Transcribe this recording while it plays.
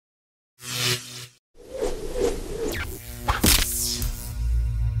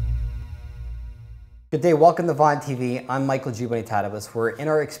Good day, welcome to Vaughan TV. I'm Michael Bonitatibus. We're in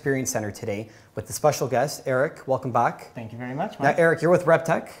our experience center today with the special guest, Eric. Welcome back. Thank you very much, Now, Mike. Eric, you're with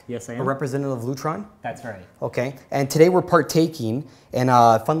Reptech. Yes, I am. A representative of Lutron. That's right. Okay, and today we're partaking in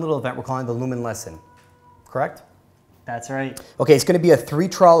a fun little event we're calling the Lumen Lesson, correct? That's right. Okay, it's going to be a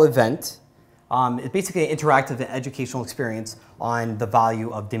 3-trial event. It's basically an interactive and educational experience on the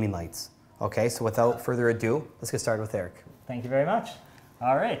value of dimming lights. Okay, so without further ado, let's get started with Eric. Thank you very much.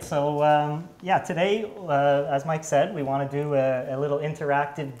 All right, so yeah, today, as Mike said, we want to do a little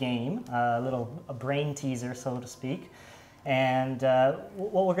interactive game, a brain teaser, so to speak. And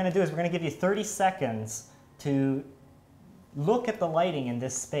what we're going to do is we're going to give you 30 seconds to look at the lighting in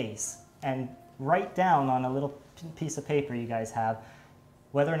this space and write down on a little piece of paper you guys have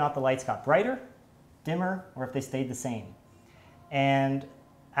whether or not the lights got brighter, dimmer, or if they stayed the same. And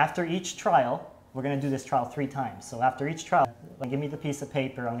after each trial, we're going to do this trial 3 times. So after each trial, give me the piece of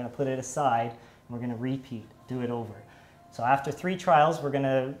paper, I'm going to put it aside, and we're going to repeat, do it over. So after 3 trials, we're going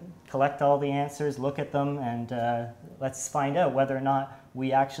to collect all the answers, look at them, and let's find out whether or not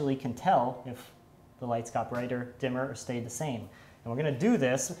we actually can tell if the lights got brighter, dimmer, or stayed the same. And we're going to do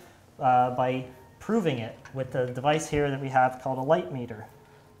this by proving it with the device here that we have called a light meter.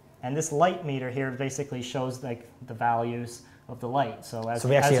 And this light meter here basically shows like the values of the light. So as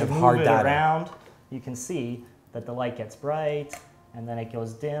we actually you have move hard it data around, you can see that the light gets bright and then it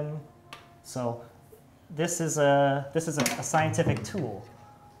goes dim. So this is a scientific tool,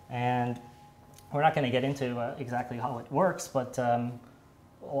 and we're not going to get into exactly how it works, but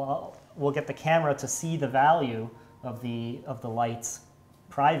we'll get the camera to see the value of the lights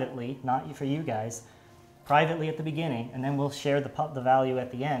privately, not for you guys, privately at the beginning, and then we'll share the value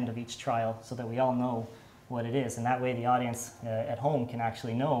at the end of each trial so that we all know what it is, and that way the audience at home can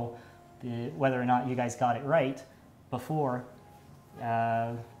actually know whether or not you guys got it right before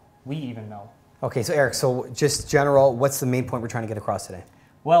we even know. Okay, so Eric, so just general, what's the main point we're trying to get across today?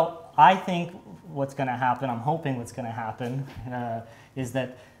 Well, I think what's going to happen, I'm hoping what's going to happen, is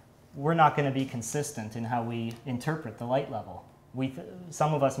that we're not going to be consistent in how we interpret the light level.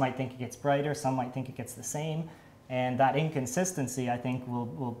 Some of us might think it gets brighter, some might think it gets the same, and that inconsistency, I think,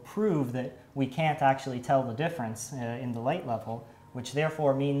 will prove that we can't actually tell the difference in the light level, which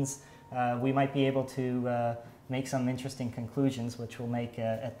therefore means we might be able to make some interesting conclusions, which we'll make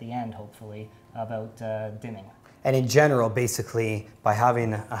at the end, hopefully, about dimming. And in general, basically, by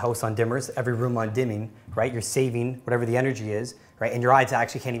having a house on dimmers, every room on dimming, right, you're saving whatever the energy is, right, and your eyes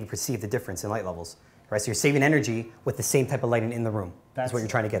actually can't even perceive the difference in light levels. Right, so you're saving energy with the same type of lighting in the room. That's what you're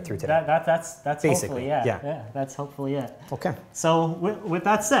trying to get through today. That's basically, hopefully, yeah, that's hopefully it. Okay. So with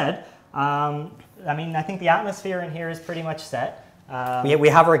that said, I mean, I think the atmosphere in here is pretty much set. We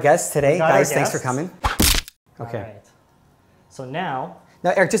have our guests today. Guys, thanks for coming. Okay. All right. So now,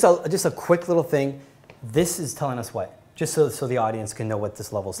 Eric, just a quick little thing. This is telling us what? Just so the audience can know what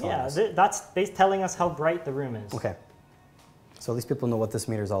this level is telling us. Yeah, that's telling us how bright the room is. Okay. So at least people know what this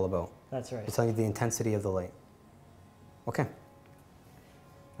meter is all about. That's right. It's telling you the intensity of the light. Okay.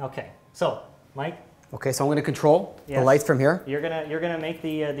 Okay. So, Mike. Okay, so I'm going to control the lights from here. You're gonna make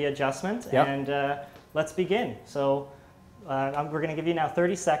the adjustment, yep. And let's begin. So we're going to give you now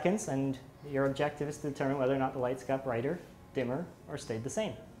 30 seconds, and your objective is to determine whether or not the lights got brighter, dimmer, or stayed the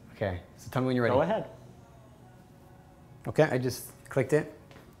same. Okay. So tell me when you're ready. Go ahead. Okay, I just clicked it.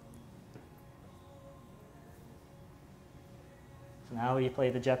 Now we play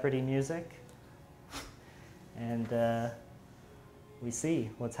the Jeopardy music, and we see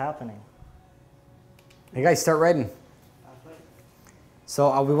what's happening. Hey guys, start writing.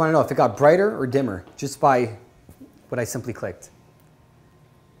 So we want to know if it got brighter or dimmer, just by what I simply clicked.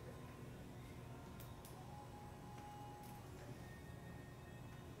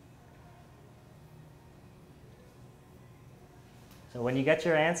 So when you get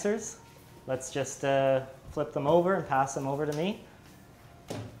your answers, let's just flip them over and pass them over to me.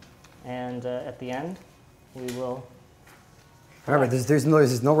 And at the end, we will... Remember, there's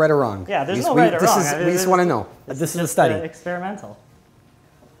no right or wrong. Yeah, there's no right or wrong. We just want to know. This is a study. Experimental.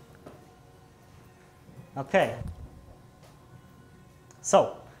 Okay.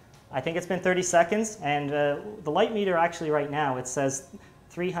 So, I think it's been 30 seconds, and the light meter actually right now, it says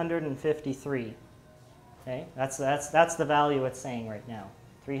 353. Okay, that's the value it's saying right now,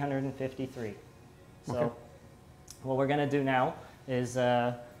 353. So, okay. What we're going to do now is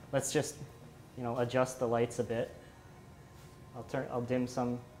let's just, adjust the lights a bit. I'll dim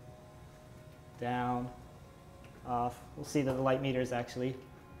some down, off. We'll see that the light meter is actually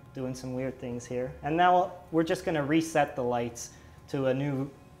doing some weird things here. And now we're just going to reset the lights to a new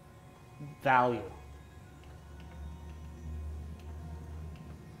value.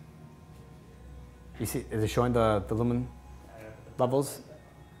 You see, is it showing the lumen levels?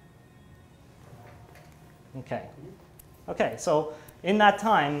 Okay. Okay, so in that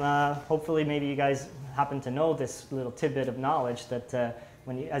time, hopefully maybe you guys happen to know this little tidbit of knowledge that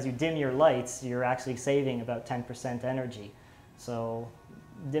as you dim your lights, you're actually saving about 10% energy. So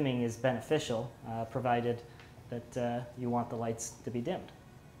dimming is beneficial, provided that you want the lights to be dimmed.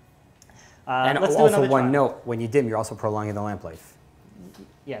 And let's do also another one trial. note, when you dim, you're also prolonging the lamp life.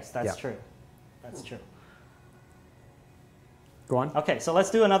 Yes, that's true. That's true. Go on. Okay, so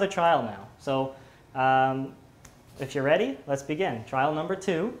let's do another trial now. So if you're ready, let's begin. Trial number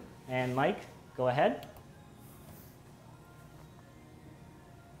 2. And Mike, go ahead.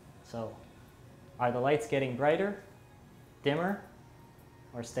 So are the lights getting brighter, dimmer,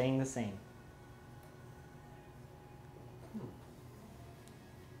 or staying the same?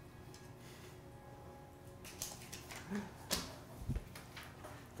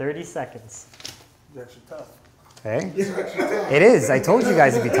 "30 seconds. It's actually tough. Hey, it is. I told you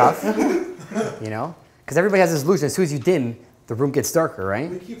guys it'd be tough. You know, because everybody has this illusion. As soon as you dim, the room gets darker, right?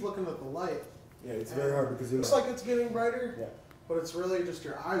 We keep looking at the light. Yeah, it's very hard because it looks like it's getting brighter, yeah. but it's really just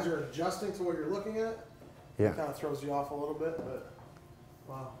your eyes are adjusting to what you're looking at. Yeah. It kind of throws you off a little bit, but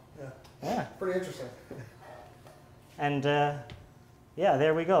wow, yeah. Yeah. Pretty interesting. And yeah,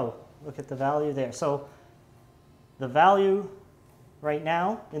 there we go. Look at the value there. So the value right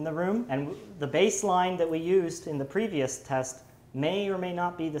now in the room, and the baseline that we used in the previous test may or may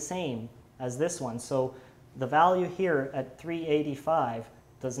not be the same as this one. So the value here at 385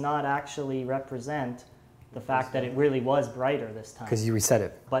 does not actually represent the fact that it really was brighter this time. Because you reset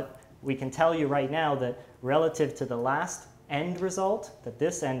it. But we can tell you right now that relative to the last end result, that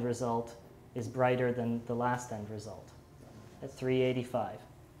this end result is brighter than the last end result at 385.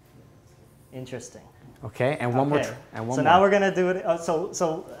 Interesting. Okay, and one more. So now we're going to do it.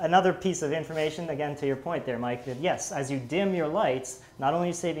 So another piece of information, again, to your point there, Mike, that yes, as you dim your lights, not only are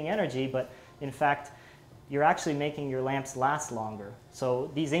you saving energy, but in fact, you're actually making your lamps last longer. So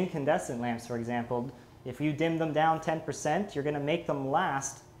these incandescent lamps, for example, if you dim them down 10%, you're going to make them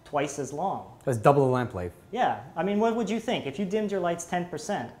last twice as long. That's double the lamp life. Yeah. I mean, what would you think? If you dimmed your lights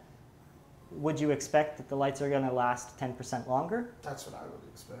 10%, would you expect that the lights are going to last 10% longer? That's what I would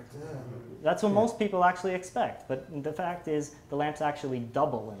expect. Yeah. That's what most people actually expect. But the fact is, the lamps actually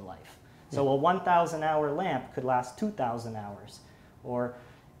double in life. So a 1,000-hour lamp could last 2,000 hours. Or,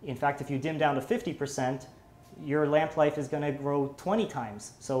 in fact, if you dim down to 50%, your lamp life is going to grow 20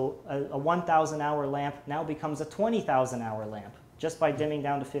 times. So a 1,000-hour lamp now becomes a 20,000-hour lamp just by dimming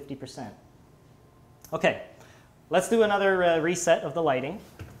down to 50%. Okay, let's do another reset of the lighting.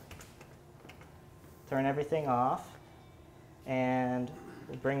 Turn everything off, and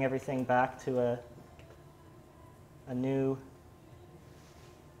we'll bring everything back to a new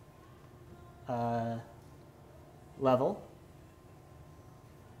level.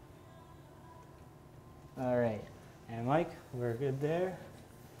 All right, and Mike, we're good there.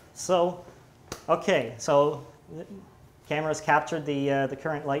 So, okay, so the camera's captured the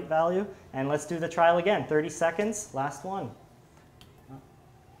current light value, and let's do the trial again. 30 seconds, last one.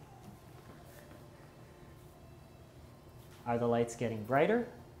 Are the lights getting brighter?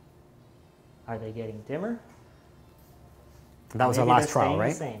 Are they getting dimmer? That was our last trial,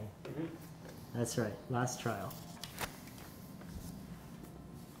 right? Same. That's right, last trial.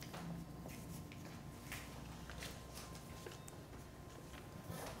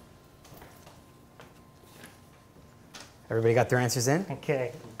 Everybody got their answers in?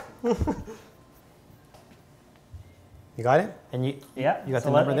 Okay. You got it? And you Yeah. you got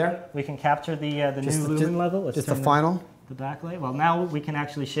the number there? We can capture the new lumen level. Let's Just the turn final? the backlight. Well, now we can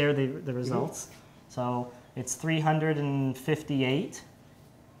actually share the results. So it's 358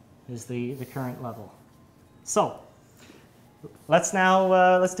 is the current level. So let's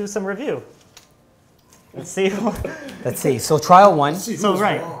now let's do some review. Let's see. Let's see. So trial 1. So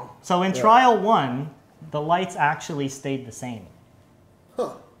right. So in trial 1, the lights actually stayed the same.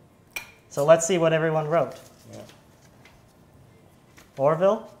 Huh. So let's see what everyone wrote. Yeah.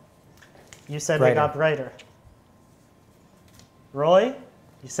 Orville, you said Brighter. they got brighter. Roy,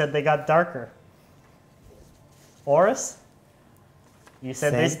 you said they got darker. Oris, you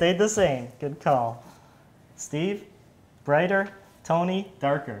said they Same. stayed the same. Good call. Steve, brighter. Tony,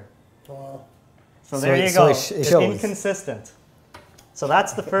 darker. Wow. So So there it- you so go. it sh- it It's shows. inconsistent. So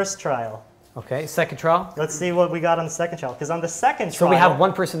that's the first trial. Okay, second trial. Let's see what we got on the second trial. Because on the second So trial, we have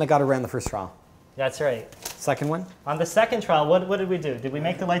one person that got around the first trial. That's right. Second one, On the second trial, what did we do? Did we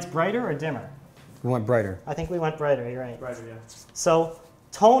make the lights brighter or dimmer? we went brighter. I think we went brighter. You're right. Brighter, yeah. So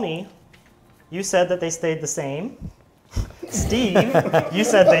Tony, you said that they stayed the same. Steve, you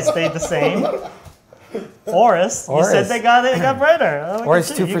said they stayed the same. Oris, you said they got brighter. Oh,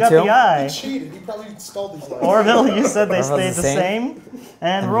 Oris, 2 you for got 2. the eye. He cheated. He probably installed these lights. Orville, you said they Orville's stayed the same.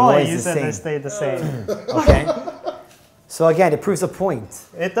 And Roy, Roy's you the said they same. stayed the same. Okay. So again, it proves a point.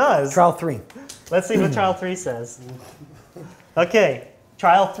 It does. Trial 3. Let's see what trial 3 says. Okay,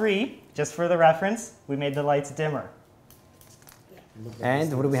 trial 3, just for the reference, we made the lights dimmer.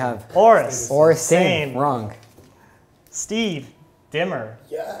 And what do we have? Oris. Or same. Same. Wrong. Steve, dimmer.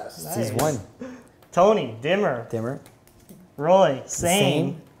 Yes. Nice. He's 1. Tony, dimmer. Dimmer. Roy,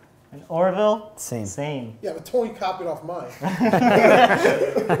 same. And Orville? Same. Same. Yeah, but Tony copied off mine.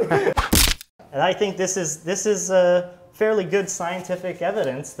 And I think this is a fairly good scientific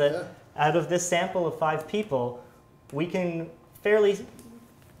evidence that out of this sample of 5 people, we can fairly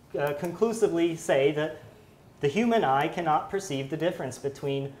conclusively say that the human eye cannot perceive the difference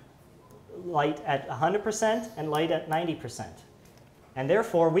between light at 100% and light at 90%. And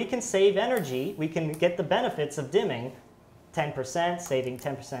therefore, we can save energy. We can get the benefits of dimming 10%, saving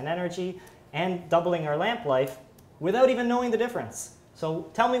 10% energy, and doubling our lamp life without even knowing the difference. So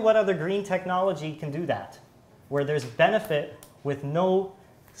tell me what other green technology can do that, where there's benefit with no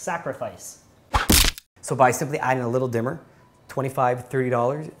sacrifice. So by simply adding a little dimmer, $25,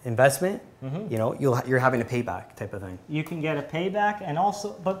 $30 investment, you know, you're having a payback type of thing. You can get a payback, and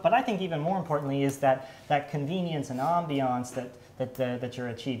also, but I think even more importantly is that convenience and ambiance that you're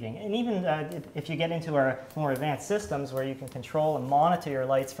achieving. And even if you get into our more advanced systems where you can control and monitor your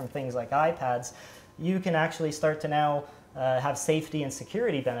lights from things like iPads, you can actually start to now have safety and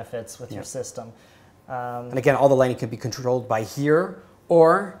security benefits with your system. And again, all the lighting can be controlled by here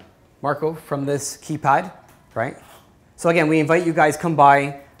or, Marco, from this keypad, right? So again, we invite you guys come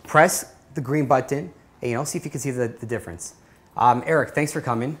by, press the green button, and you know, see if you can see the difference. Eric, thanks for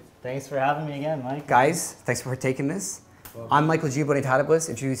coming. Thanks for having me again, Mike. Guys, thanks for taking this. I'm Michael Bonitatibus,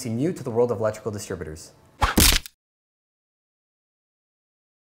 introducing you to the world of electrical distributors.